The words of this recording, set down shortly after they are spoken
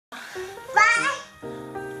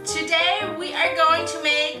are going to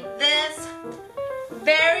make this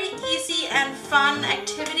very easy and fun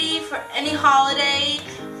activity for any holiday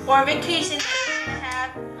or vacation that you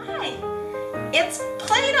have. Hi! It's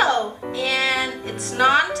Play-Doh and it's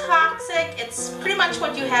non-toxic. It's pretty much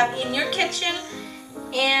what you have in your kitchen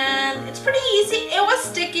and it's pretty easy. It was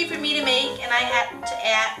sticky for me to make and I had to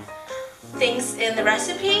add things in the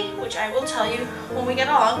recipe, which I will tell you when we get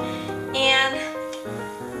along. And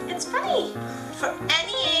it's funny for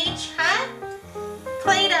any age, huh?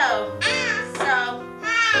 Play-Doh. So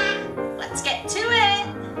let's get to it.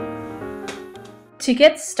 To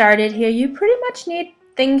get started here, you pretty much need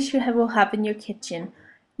things you will have in your kitchen.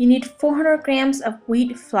 You need 400 grams of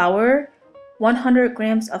wheat flour, 100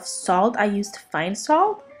 grams of salt. I used fine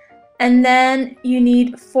salt. And then you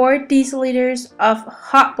need 4 deciliters of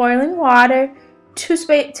hot boiling water, 2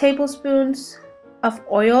 tablespoons of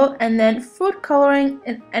oil, and then food coloring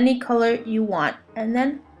in any color you want. And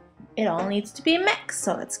then it all needs to be mixed.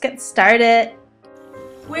 So let's get started.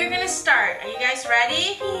 We're gonna start. Are you guys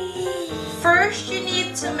ready? First, you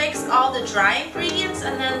need to mix all the dry ingredients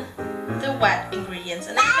and then the wet ingredients,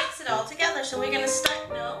 and then mix it all together. So we're gonna start.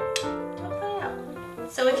 No, don't put it out.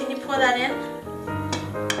 So can you pour that in?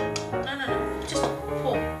 No. Just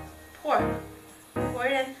pour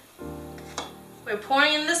it in. We're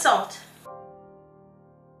pouring in the salt.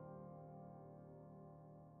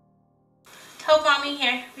 Help mommy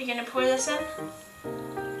here. We're gonna pour this in. There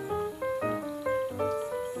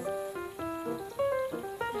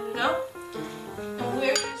we go. And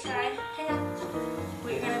we're gonna try. Hang on.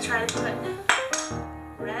 We're gonna try to put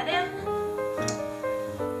red in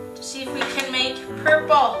to see if we can make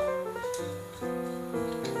purple.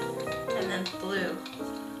 And then blue.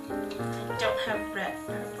 I don't have red,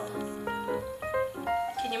 purple.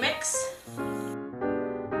 Can you mix?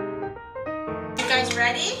 You guys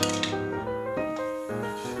ready?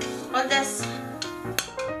 Hold this.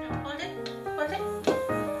 Hold it. Hold it.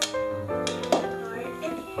 Pour it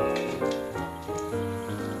in here.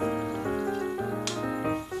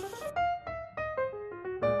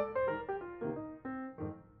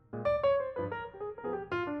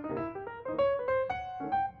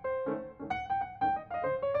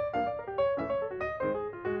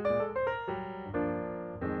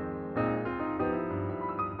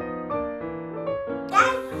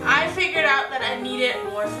 I figured out that I needed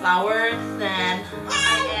more flour than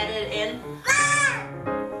I added in.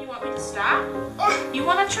 You want me to stop? You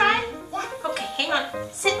want to try? Okay, hang on.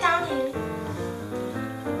 Sit down, Amy.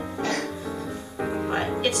 But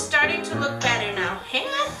it's starting to look better now. Hang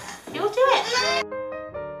on. You'll do it.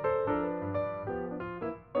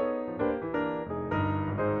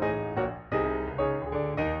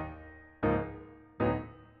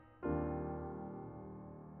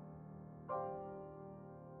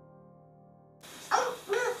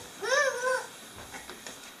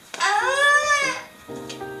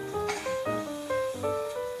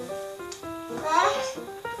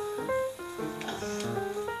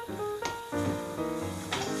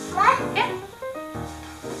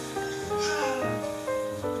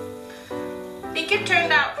 I think it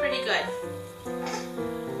turned out pretty good.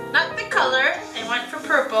 Not the color, I went for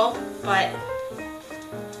purple, but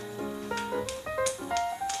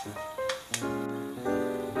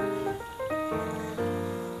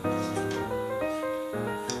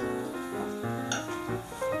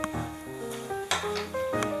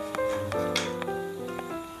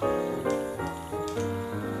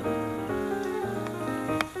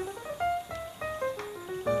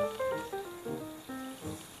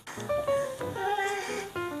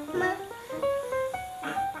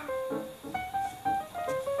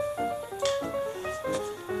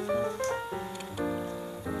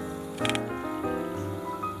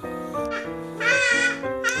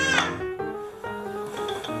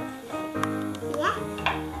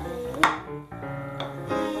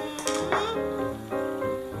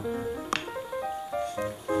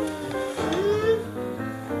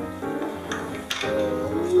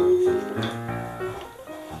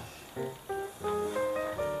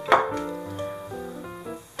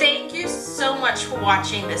so much for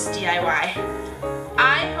watching this DIY.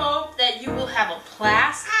 I hope that you will have a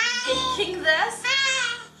blast making this.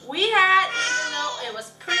 We had, even though it was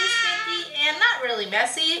pretty sticky and not really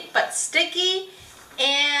messy, but sticky,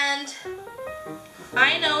 and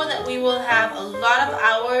I know that we will have a lot of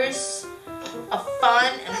hours of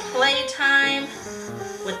fun and playtime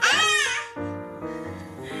with this.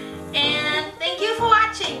 And thank you for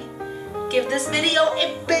watching. Give this video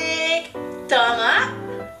a big thumb up.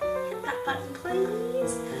 Hit that button,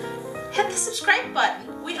 please. Hit the subscribe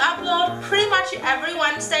button. We upload pretty much every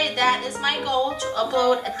Wednesday. That is my goal, to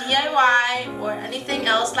upload a DIY or anything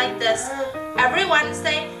else like this every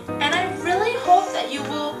Wednesday. And I really hope that you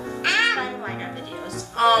will subscribe and like our videos.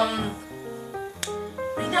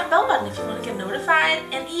 Ring that bell button if you want to get notified.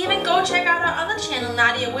 And even go check out our other channel,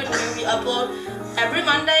 Nadia Witt, where we upload every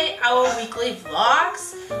Monday our weekly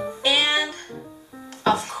vlogs. And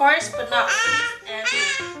of course, but not least, and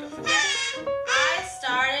don't forget, I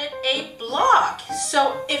started a blog.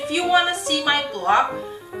 So if you want to see my blog,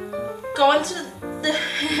 go into the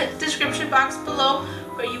description box below,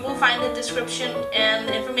 where you will find the description and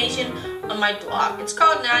the information on my blog. It's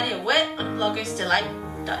called Nadia Witt on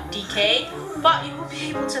bloggersdelight.dk, but you will be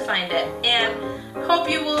able to find it, and hope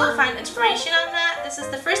you will find inspiration on that. This is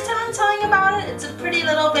the first time I'm telling about it. It's a pretty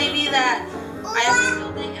little baby that I am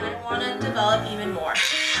building, and I want to develop even more.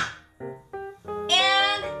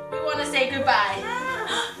 And we want to say goodbye.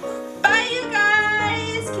 Bye, you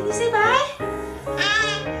guys. Can you say bye? Can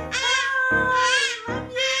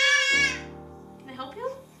I help you?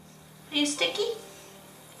 Are you sticky?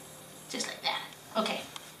 Just like that. Okay.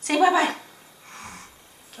 Say bye-bye.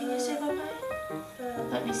 Can you say bye-bye?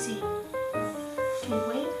 Let me see. Can you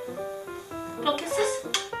wave? Little kisses?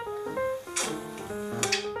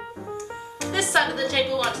 This side of the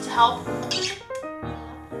table wants to help.